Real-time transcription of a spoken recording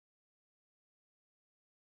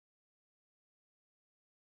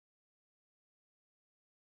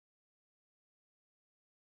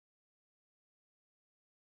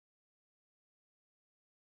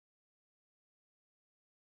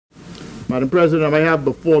Madam President, I have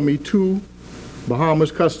before me two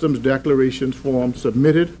Bahamas Customs declarations forms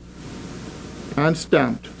submitted and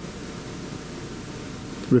stamped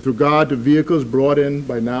with regard to vehicles brought in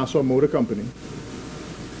by Nassau Motor Company,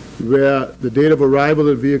 where the date of arrival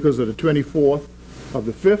of the vehicles are the 24th of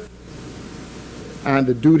the 5th, and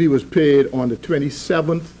the duty was paid on the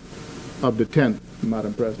 27th of the 10th,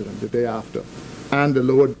 Madam President, the day after, and the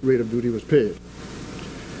lower rate of duty was paid.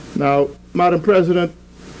 Now, Madam President,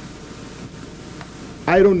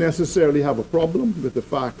 I don't necessarily have a problem with the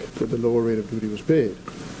fact that the lower rate of duty was paid.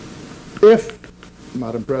 If,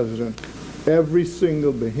 Madam President, every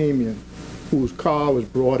single Bahamian whose car was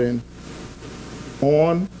brought in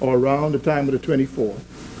on or around the time of the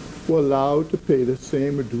 24th were allowed to pay the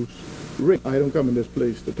same reduced rate. I don't come in this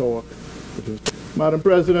place to talk, Madam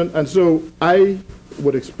President, and so I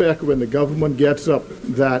would expect when the government gets up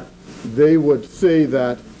that they would say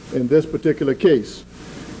that in this particular case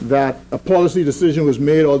that a policy decision was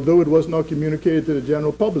made, although it was not communicated to the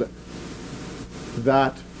general public,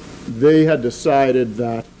 that they had decided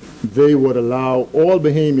that they would allow all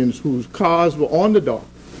Bahamians whose cars were on the dock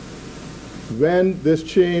when this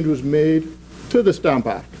change was made to the Stamp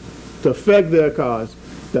Act to affect their cars,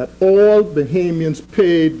 that all Bahamians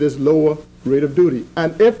paid this lower rate of duty.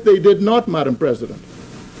 And if they did not, Madam President,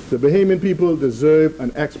 the Bahamian people deserve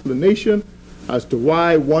an explanation as to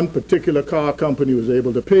why one particular car company was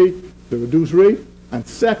able to pay the reduced rate, and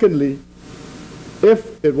secondly,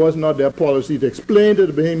 if it was not their policy to explain to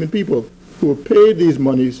the Bahamian people who have paid these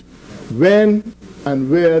monies when and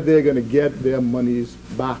where they're going to get their monies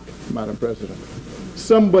back, Madam President.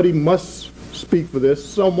 Somebody must speak for this.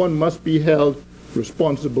 Someone must be held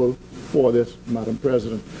responsible for this, Madam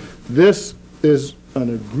President. This is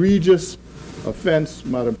an egregious offense,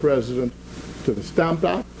 Madam President, to the Stamp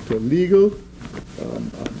Act, to a legal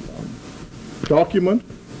document,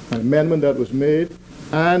 an amendment that was made,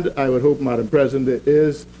 and I would hope, Madam President, there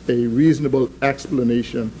is a reasonable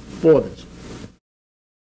explanation for this.